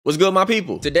What's good, my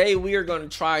people? Today we are going to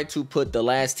try to put the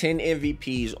last 10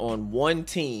 MVPs on one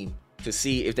team to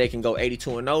see if they can go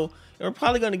 82-0. And we're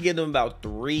probably going to give them about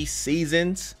 3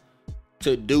 seasons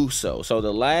to do so. So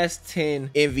the last 10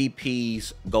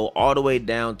 MVPs go all the way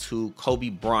down to Kobe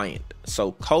Bryant.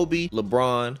 So Kobe,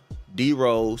 LeBron, D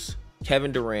Rose,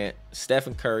 Kevin Durant, Steph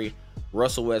Curry,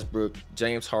 Russell Westbrook,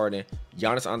 James Harden,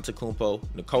 Giannis Antetokounmpo,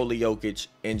 Nikola Jokic,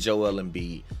 and Joel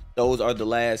Embiid. Those are the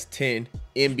last 10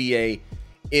 NBA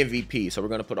MVP. So we're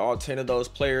going to put all 10 of those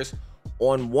players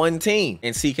on one team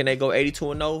and see can they go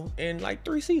 82-0 in like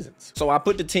 3 seasons. So I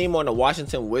put the team on the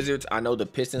Washington Wizards. I know the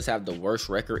Pistons have the worst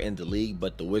record in the league,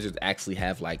 but the Wizards actually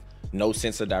have like no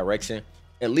sense of direction.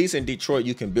 At least in Detroit,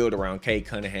 you can build around Cade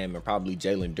Cunningham and probably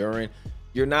Jalen Duren.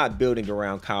 You're not building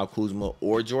around Kyle Kuzma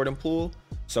or Jordan Poole.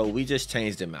 So we just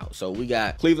changed them out. So we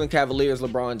got Cleveland Cavaliers,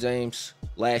 LeBron James.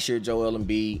 Last year, Joel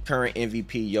Embiid. Current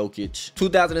MVP, Jokic.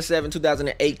 2007,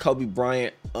 2008, Kobe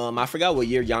Bryant. I forgot what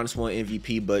year Giannis won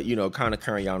MVP, but, you know, kind of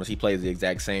current Giannis. He plays the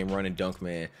exact same run and dunk,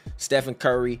 man. Stephen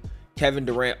Curry, Kevin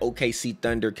Durant, OKC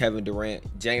Thunder, Kevin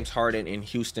Durant. James Harden in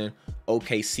Houston,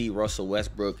 OKC, Russell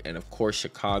Westbrook. And, of course,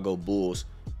 Chicago Bulls,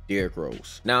 Derrick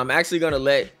Rose. Now, I'm actually going to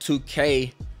let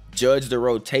 2K judge the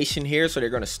rotation here. So they're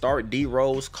going to start D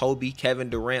Rose, Kobe, Kevin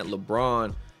Durant,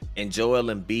 LeBron, and Joel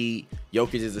Embiid.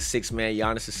 Jokic is the 6th man,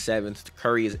 Giannis is 7th,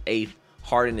 Curry is 8th,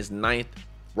 Harden is 9th,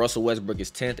 Russell Westbrook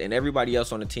is 10th, and everybody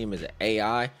else on the team is an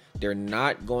AI. They're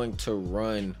not going to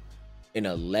run an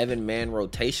 11-man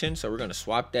rotation, so we're going to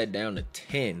swap that down to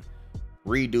 10.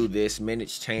 Redo this,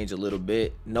 minutes change a little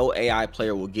bit. No AI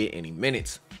player will get any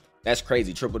minutes. That's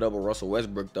crazy. Triple-double Russell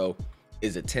Westbrook, though,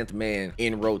 is a 10th man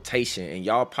in rotation, and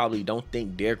y'all probably don't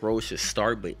think Derrick Rose should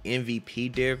start, but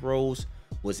MVP Derrick Rose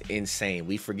was insane.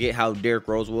 We forget how Derrick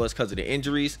Rose was because of the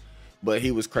injuries, but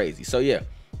he was crazy. So yeah,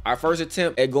 our first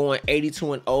attempt at going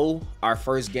 82-0. Our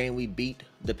first game we beat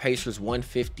the Pacers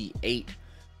 158-119.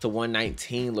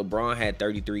 LeBron had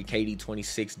 33, KD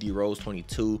 26, D Rose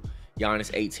 22,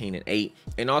 Giannis 18 and 8.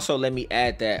 And also let me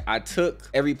add that I took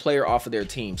every player off of their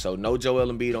team. So no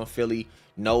Joel Embiid on Philly,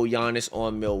 no Giannis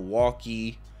on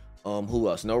Milwaukee. Who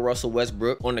else? No Russell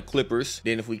Westbrook on the Clippers.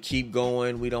 Then if we keep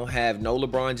going, we don't have no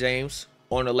LeBron James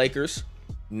on the Lakers,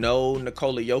 no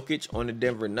Nikola Jokic on the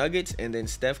Denver Nuggets, and then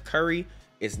Steph Curry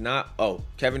is not,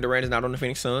 Kevin Durant is not on the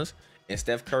Phoenix Suns, and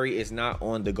Steph Curry is not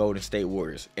on the Golden State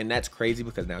Warriors. And that's crazy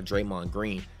because now Draymond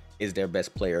Green is their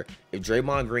best player. If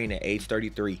Draymond Green at age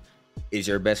 33 is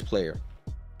your best player,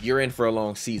 you're in for a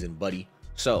long season, buddy.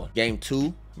 So game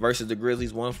 2 versus the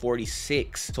Grizzlies,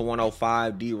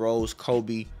 146-105, D Rose,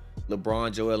 Kobe,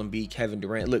 LeBron, Joel Embiid, Kevin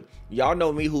Durant. Look, y'all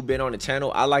know me who been on the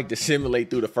channel. I like to simulate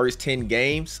through the first 10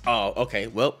 games. Oh, okay.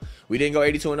 Well, we didn't go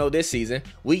 82-0 this season.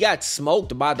 We got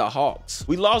smoked by the Hawks.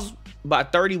 We lost by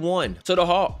 31 to the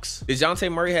Hawks.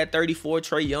 DeJounte Murray had 34.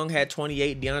 Trae Young had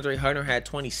 28. DeAndre Hunter had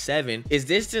 27. Is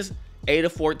this just 8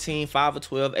 of 14, 5 of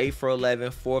 12, 8 for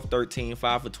 11, 4 of 13,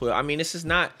 5 for 12? I mean, this is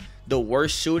not the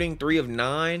worst shooting. 3 of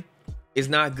 9 is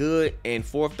not good, and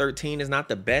 4 of 13 is not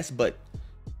the best, but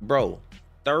bro,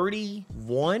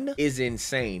 31 is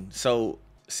insane. So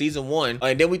season 1,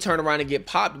 and then we turn around and get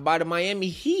popped by the Miami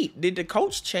Heat. Did the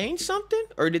coach change something,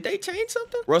 or did they change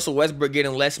something? Russell Westbrook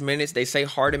getting less minutes. They say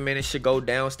Harden minutes should go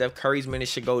down, Steph Curry's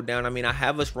minutes should go down. I mean, I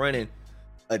have us running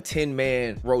a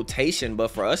 10-man rotation, but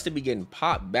for us to be getting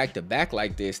popped back to back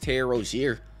like this, Terry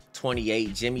Rozier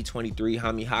 28, Jimmy 23,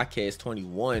 Jaime Jaquez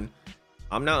 21,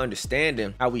 I'm not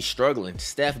understanding how we struggling.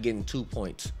 Steph getting 2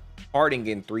 points, Harden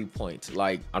getting 3 points.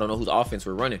 Like, I don't know whose offense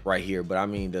we're running right here, but I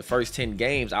mean, the first 10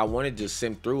 games, I wanted to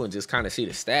sim through and just kind of see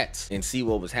the stats and see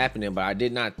what was happening, but I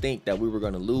did not think that we were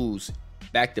going to lose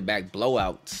back-to-back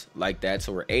blowouts like that.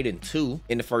 So we're 8-2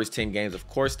 in the first 10 games. Of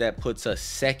course, that puts us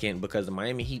second because the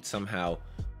Miami Heat somehow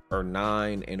are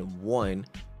 9-1.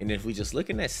 And if we just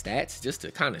looking at stats just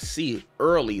to kind of see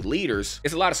early leaders,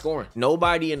 it's a lot of scoring.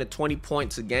 Nobody in the 20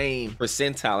 points a game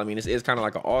percentile. I mean, it's kind of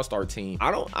like an all-star team.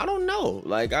 I don't know.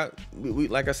 Like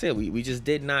like I said, we just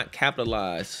did not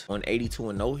capitalize on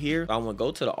 82-0 here. I want to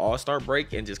go to the all-star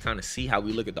break and just kind of see how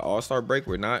we look at the all-star break.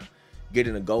 We're not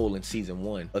getting a goal in season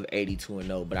 1 of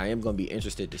 82-0, but I am going to be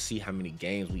interested to see how many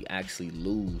games we actually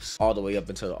lose all the way up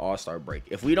until the all-star break.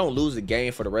 If we don't lose a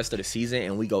game for the rest of the season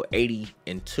and we go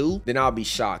 80-2, then I'll be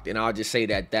shocked, and I'll just say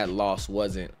that that loss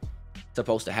wasn't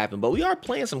supposed to happen. But we are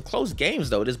playing some close games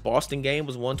though. This Boston game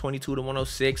was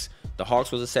 122-106. The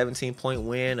Hawks was a 17-point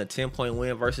win, a 10-point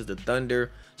win versus the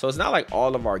Thunder. So it's not like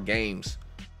all of our games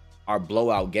are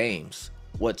blowout games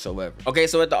whatsoever. Okay,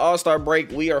 so at the all-star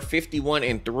break, we are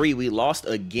 51-3. We lost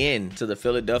again to the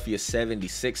Philadelphia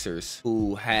 76ers,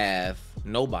 who have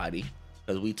nobody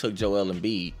because we took Joel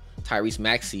Embiid. Tyrese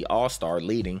Maxey, all-star,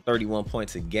 leading 31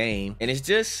 points a game. And it's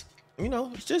just, you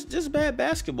know, it's just bad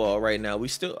basketball right now.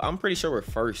 I'm pretty sure we're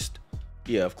first.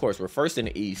 Yeah, of course, we're first in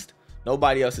the East.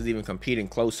 Nobody else is even competing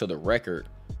close to the record.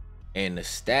 And the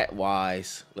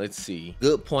stat-wise, let's see.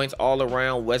 Good points all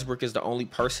around. Westbrook is the only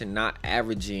person not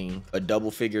averaging a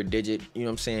double-figure digit, you know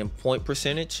what I'm saying, point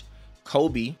percentage.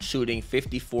 Kobe shooting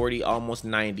 50, 40, almost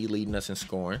 90, leading us in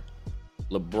scoring.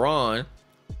 LeBron,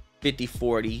 50,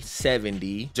 40,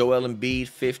 70. Joel Embiid,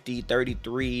 50,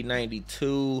 33,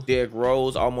 92. Derrick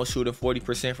Rose almost shooting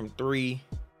 40% from 3.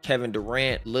 Kevin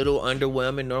Durant, little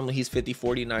underwhelming. Normally he's 50,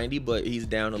 40, 90, but he's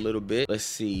down a little bit. Let's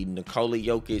see. Nikola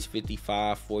Jokic,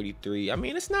 55, 43. I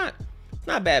mean, it's not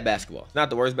bad basketball. It's not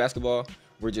the worst basketball.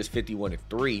 We're just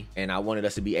 51-3, and I wanted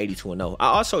us to be 82-0. I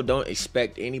also don't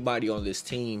expect anybody on this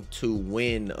team to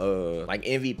win like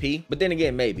MVP, but then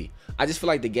again, maybe. I just feel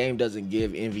like the game doesn't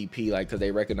give MVP, like, because they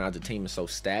recognize the team is so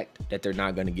stacked that they're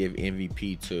not going to give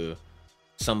MVP to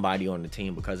somebody on the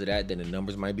team because of that. Then the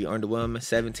numbers might be underwhelming.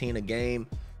 17 a game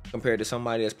compared to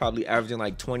somebody that's probably averaging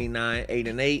like 29, 8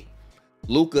 and 8.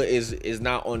 Luka is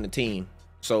not on the team,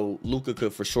 so Luka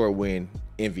could for sure win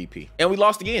MVP. And we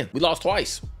lost again. We lost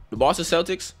twice. The Boston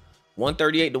Celtics,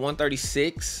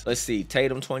 138-136. Let's see,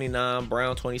 Tatum 29,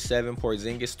 Brown 27,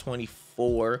 Porzingis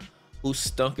 24. Who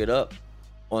stunk it up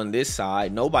on this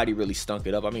side? Nobody really stunk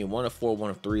it up. I mean, 1 of 4, 1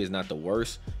 of 3 is not the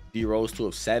worst. D Rose 2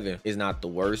 of 7 is not the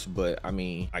worst, but I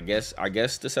mean, I guess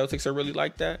the Celtics are really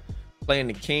like that. Playing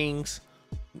the Kings,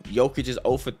 Jokic is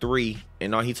 0 for 3,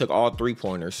 and now he took all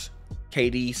 3-pointers.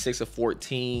 KD 6 of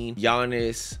 14.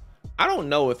 Giannis, I don't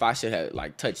know if I should have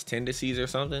like touch tendencies or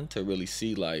something to really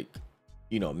see, like,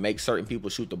 you know, make certain people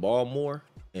shoot the ball more,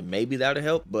 and maybe that'll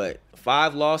help. But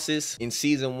 5 losses in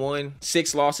season 1,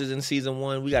 6 losses in season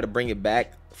 1. We got to bring it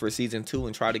back for season 2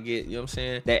 and try to get, you know what I'm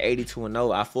saying, that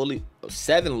 82-0.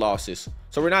 7 losses.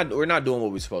 So we're not doing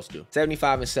what we're supposed to do.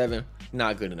 75-7,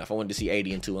 not good enough. I wanted to see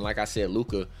 80-2. And like I said,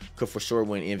 Luka could for sure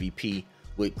win MVP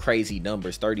with crazy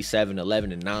numbers, 37,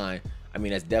 11 and 9. I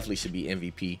mean, that definitely should be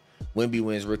MVP. Wemby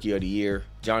wins Rookie of the Year.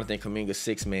 Jonathan Kuminga,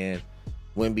 6-man.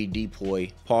 Wemby,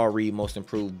 Depoy. Paul Reed, Most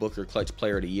Improved. Booker, Clutch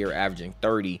Player of the Year, averaging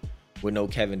 30 with no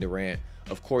Kevin Durant.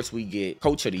 Of course, we get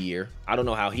Coach of the Year. I don't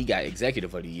know how he got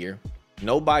Executive of the Year.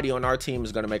 Nobody on our team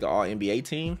is going to make an All-NBA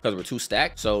team because we're too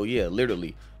stacked. So, yeah,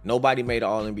 literally, nobody made an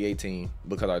All-NBA team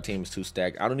because our team is too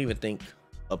stacked. I don't even think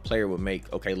a player would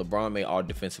make, okay, LeBron made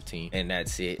All-Defensive team, and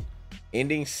that's it.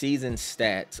 Ending season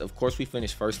stats. Of course, we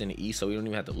finished first in the East, so we don't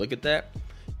even have to look at that.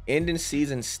 Ending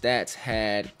season stats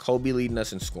had Kobe leading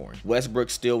us in scoring. Westbrook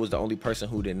still was the only person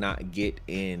who did not get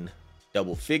in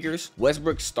double figures.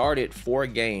 Westbrook started 4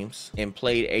 games and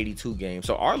played 82 games.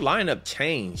 So our lineup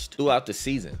changed throughout the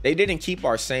season. They didn't keep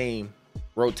our same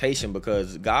rotation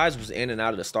because guys was in and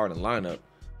out of the starting lineup.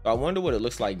 So I wonder what it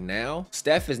looks like now.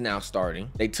 Steph is now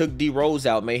starting. They took D Rose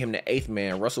out, made him the 8th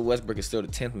man. Russell Westbrook is still the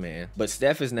 10th man. But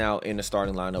Steph is now in the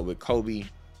starting lineup with Kobe,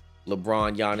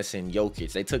 LeBron, Giannis, and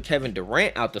Jokic. They took Kevin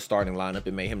Durant out the starting lineup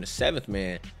and made him the 7th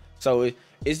man. So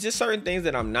it's just certain things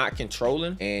that I'm not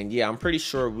controlling. And yeah, I'm pretty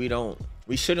sure we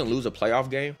shouldn't lose a playoff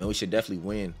game, and we should definitely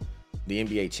win the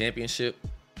NBA championship.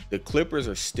 The Clippers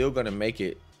are still going to make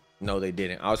it. No, they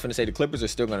didn't. I was going to say the Clippers are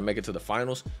still going to make it to the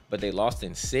finals, but they lost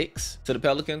in 6 to the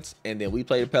Pelicans. And then we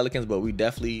played the Pelicans, but we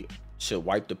definitely should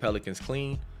wipe the Pelicans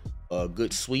clean. A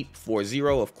good sweep,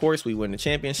 4-0. Of course, we win the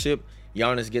championship.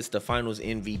 Giannis gets the finals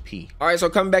MVP. All right, so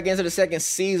coming back into the second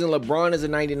season, LeBron is a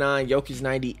 99, Jokic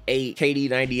 98, KD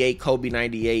 98, Kobe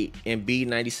 98, Embiid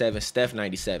 97, Steph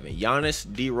 97.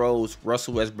 Giannis, D Rose,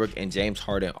 Russell Westbrook, and James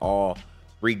Harden all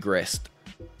regressed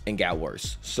and got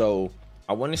worse. So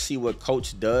I want to see what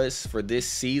Coach does for this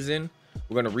season.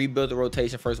 We're going to rebuild the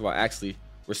rotation. First of all, actually,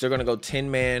 we're still going to go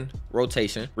 10-man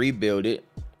rotation, rebuild it.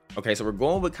 Okay, so we're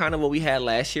going with kind of what we had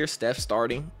last year. Steph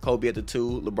starting, Kobe at the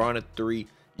 2, LeBron at the 3,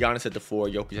 Giannis at the 4,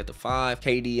 Jokic at the 5,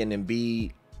 KD and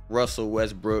Embiid, Russell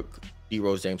Westbrook, D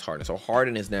Rose, James Harden. So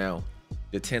Harden is now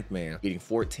the 10th man, getting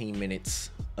 14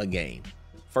 minutes a game.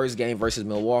 First game versus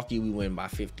Milwaukee, we win by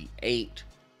 58.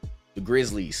 The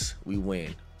Grizzlies, we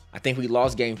win. I think we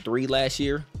lost game 3 last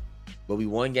year, but we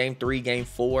won game 3, game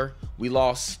 4. We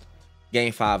lost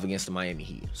game 5 against the Miami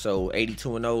Heat. So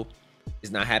 82-0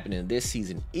 is not happening this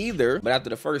season either. But after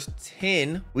the first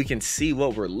 10, we can see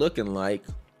what we're looking like.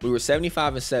 We were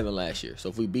 75-7 last year. So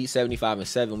if we beat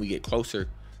 75-7, we get closer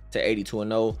to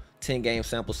 82-0. 10-game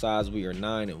sample size, we are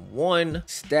 9-1.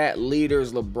 Stat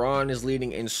leaders, LeBron is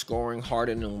leading in scoring.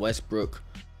 Harden and Westbrook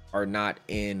are not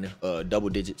in double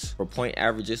digits for point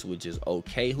averages, which is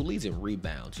okay. Who leads in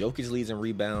rebounds? Jokic leads in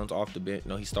rebounds off the bench.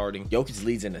 No, he's starting. Jokic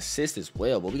leads in assists as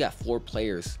well, but we got 4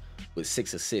 players with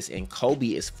 6 assists, and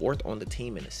Kobe is 4th on the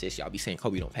team in assists. Y'all be saying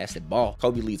Kobe don't pass the ball.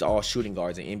 Kobe leads all shooting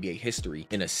guards in NBA history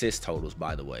in assist totals,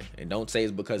 by the way. And don't say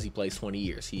it's because he plays 20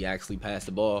 years. He actually passed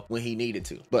the ball when he needed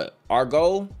to. But our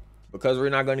goal, because we're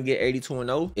not going to get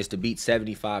 82-0, is to beat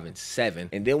 75-7.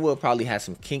 And then we'll probably have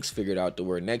some kinks figured out to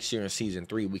where next year in season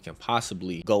 3, we can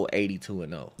possibly go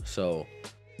 82-0. So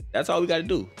that's all we got to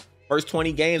do. First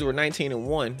 20 games were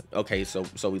 19-1. Okay, so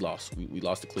we lost. We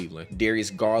lost to Cleveland. Darius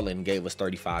Garland gave us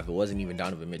 35. It wasn't even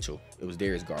Donovan Mitchell. It was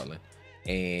Darius Garland.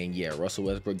 And yeah, Russell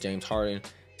Westbrook, James Harden,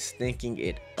 stinking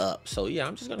it up. So yeah,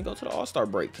 I'm just gonna go to the All-Star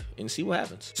break and see what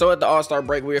happens. So at the All-Star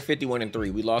break, we were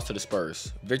 51-3. We lost to the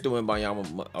Spurs. Victor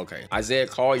Wembanyama. Okay, Isaiah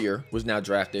Collier was now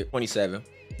drafted 27.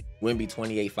 Wemby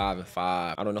 28-5-5.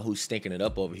 I don't know who's stinking it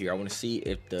up over here. I want to see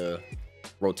if the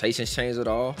rotations changed at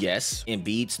all. Yes.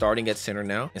 Embiid starting at center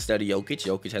now instead of Jokic.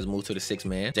 Jokic has moved to the 6th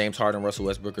man. James Harden, Russell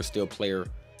Westbrook are still player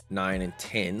 9 and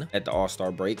 10 at the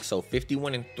All-Star break. So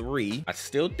 51-3. I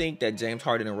still think that James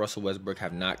Harden and Russell Westbrook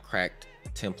have not cracked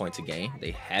 10 points a game.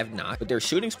 They have not, but their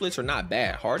shooting splits are not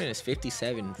bad. Harden is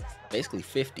 57, basically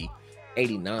 50.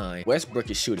 89.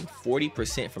 Westbrook is shooting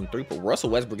 40% from 3, but Russell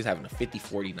Westbrook is having a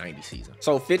 50-40-90 season.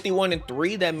 So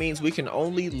 51-3, that means we can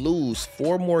only lose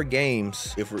 4 more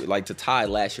games if we're like to tie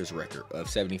last year's record of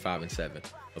 75-7.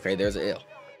 Okay, there's an L.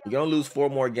 We're gonna lose 4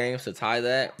 more games to tie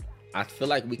that. I feel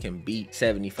like we can beat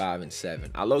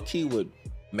 75-7. I low-key would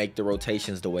make the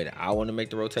rotations the way that I want to make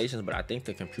the rotations, but I think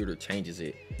the computer changes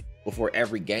it before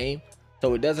every game,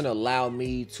 so it doesn't allow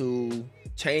me to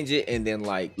change it and then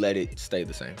like let it stay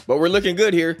the same. But we're looking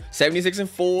good here.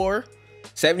 76-4,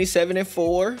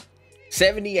 77-4,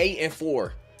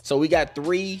 78-4. So we got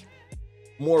 3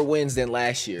 more wins than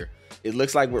last year. It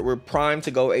looks like we're primed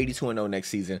to go 82-0 next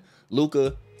season.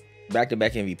 Luka,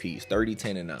 back-to-back MVPs, 30,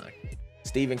 10, and 9.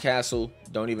 Steven Castle,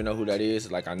 don't even know who that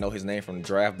is. Like, I know his name from the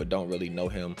draft, but don't really know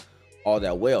him all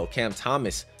that well. Cam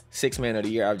Thomas, 6th man of the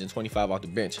year, averaging 25 off the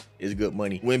bench, is good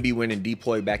money. Wemby winning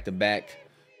DPOY back-to-back.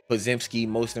 Podziemski,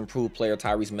 most improved player.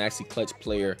 Tyrese Maxey, clutch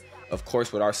player. Of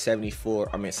course, with our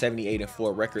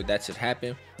 78-4 record, that should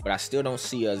happen. But I still don't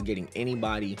see us getting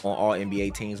anybody on all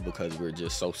NBA teams because we're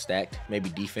just so stacked. Maybe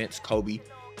defense. Kobe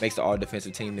makes the all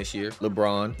defensive team this year.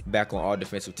 LeBron back on all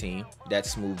defensive team.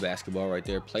 That's smooth basketball right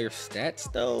there. Player stats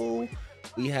though,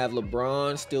 we have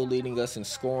LeBron still leading us in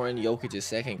scoring. Jokic is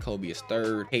 2nd. Kobe is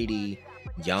 3rd. KD,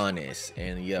 Giannis,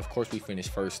 and yeah, of course we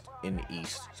finished 1st in the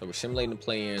East. So we're simulating the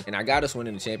play-in, and I got us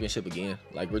winning the championship again.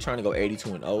 Like, we're trying to go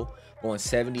 82-0. Going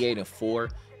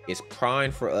 78-4 is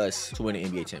prime for us to win the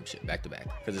NBA championship back-to-back.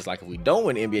 Because it's like, if we don't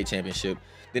win the NBA championship,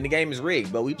 then the game is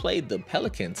rigged. But we played the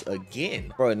Pelicans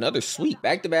again for another sweep.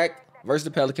 Back-to-back versus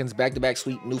the Pelicans, back-to-back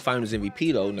sweep. New Finals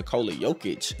MVP though, Nikola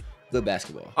Jokic. Good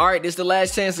basketball. All right, this is the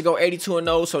last chance to go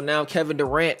 82-0. So now Kevin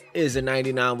Durant is a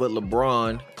 99 with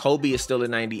LeBron. Kobe is still a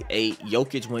 98.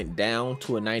 Jokic went down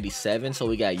to a 97. So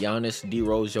we got Giannis, D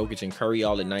Rose, Jokic, and Curry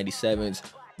all at 97s.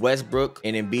 Westbrook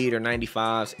and Embiid are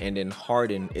 95s, and then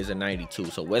Harden is a 92.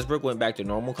 So Westbrook went back to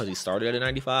normal because he started at a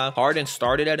 95. Harden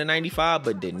started at a 95,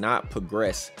 but did not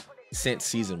progress since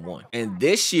season 1. And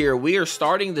this year, we are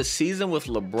starting the season with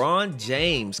LeBron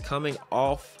James coming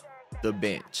off the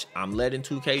bench. I'm letting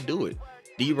 2K do it.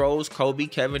 D Rose, Kobe,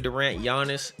 Kevin Durant,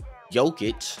 Giannis,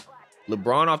 Jokic,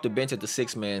 LeBron off the bench at the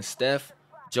 6th man, Steph,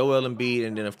 Joel Embiid,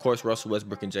 and then of course Russell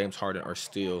Westbrook and James Harden are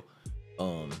still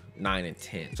 9 and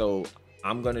 10. So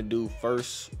I'm gonna do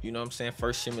first, you know what I'm saying,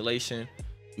 first simulation.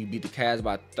 We beat the Cavs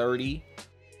by 30.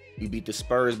 We beat the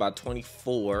Spurs by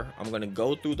 24. I'm gonna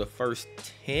go through the first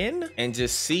 10 and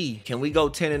just see, can we go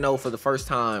 10-0 for the first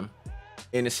time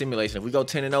in the simulation? If we go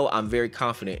 10-0, I'm very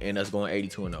confident in us going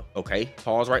 82-0. Okay,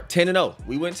 pause right. 10-0.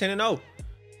 We went 10-0.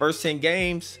 First 10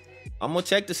 games. I'm gonna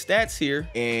check the stats here.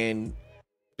 And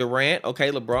Durant, okay,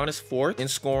 LeBron is 4th in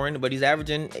scoring, but he's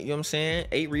averaging, you know what I'm saying,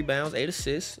 8 rebounds, 8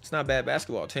 assists. It's not bad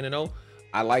basketball. 10-0.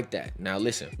 I like that. Now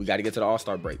listen, we got to get to the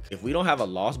All-Star break. If we don't have a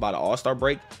loss by the All-Star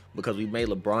break because we made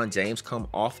LeBron James come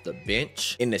off the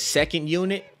bench in the 2nd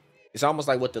unit, it's almost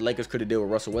like what the Lakers could have did with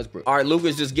Russell Westbrook. All right,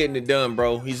 Luka's just getting it done,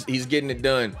 bro. He's getting it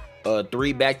done.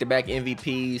 3 back-to-back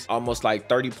MVPs, almost like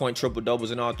 30-point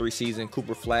triple-doubles in all 3 seasons.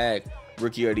 Cooper Flag,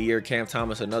 Rookie of the Year. Cam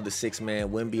Thomas, another 6-man.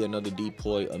 Wemby, another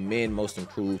DPOY. Amen, most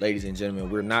improved. Ladies and gentlemen,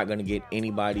 we're not going to get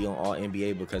anybody on all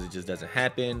NBA because it just doesn't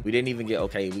happen. We didn't even get,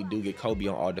 okay, we do get Kobe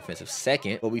on all defensive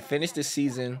 2nd, but we finished the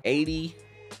season 80-2.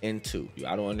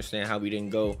 I don't understand how we didn't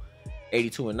go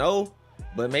 82-0.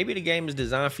 But maybe the game is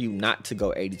designed for you not to go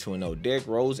 82-0. Derrick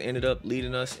Rose ended up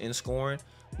leading us in scoring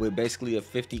with basically a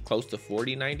 50, close to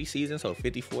 40-90 season. So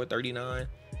 54, 39,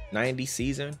 90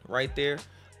 season right there.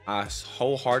 I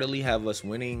wholeheartedly have us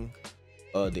winning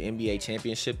the NBA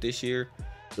championship this year.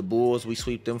 The Bulls, we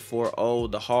sweep them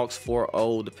 4-0. The Hawks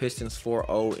 4-0. The Pistons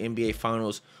 4-0. NBA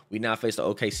Finals, we now face the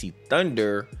OKC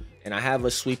Thunder, and I have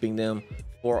us sweeping them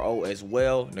 4-0 as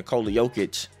well. Nikola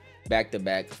Jokic,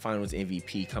 back-to-back Finals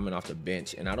MVP coming off the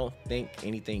bench, and I don't think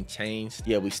anything changed.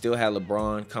 Yeah, we still had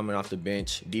LeBron coming off the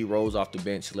bench. D Rose off the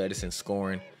bench, led us in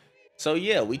scoring. So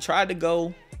yeah, we tried to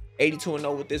go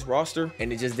 82-0 with this roster,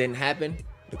 and it just didn't happen.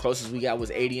 The closest we got was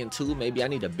 80-2. Maybe I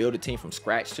need to build a team from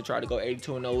scratch to try to go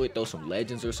 82-0 with, throw some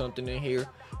legends or something in here.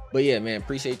 But yeah, man,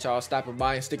 appreciate y'all stopping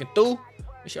by and sticking through.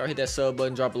 Make sure y'all hit that sub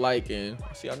button, drop a like, and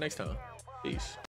I'll see y'all next time. Peace.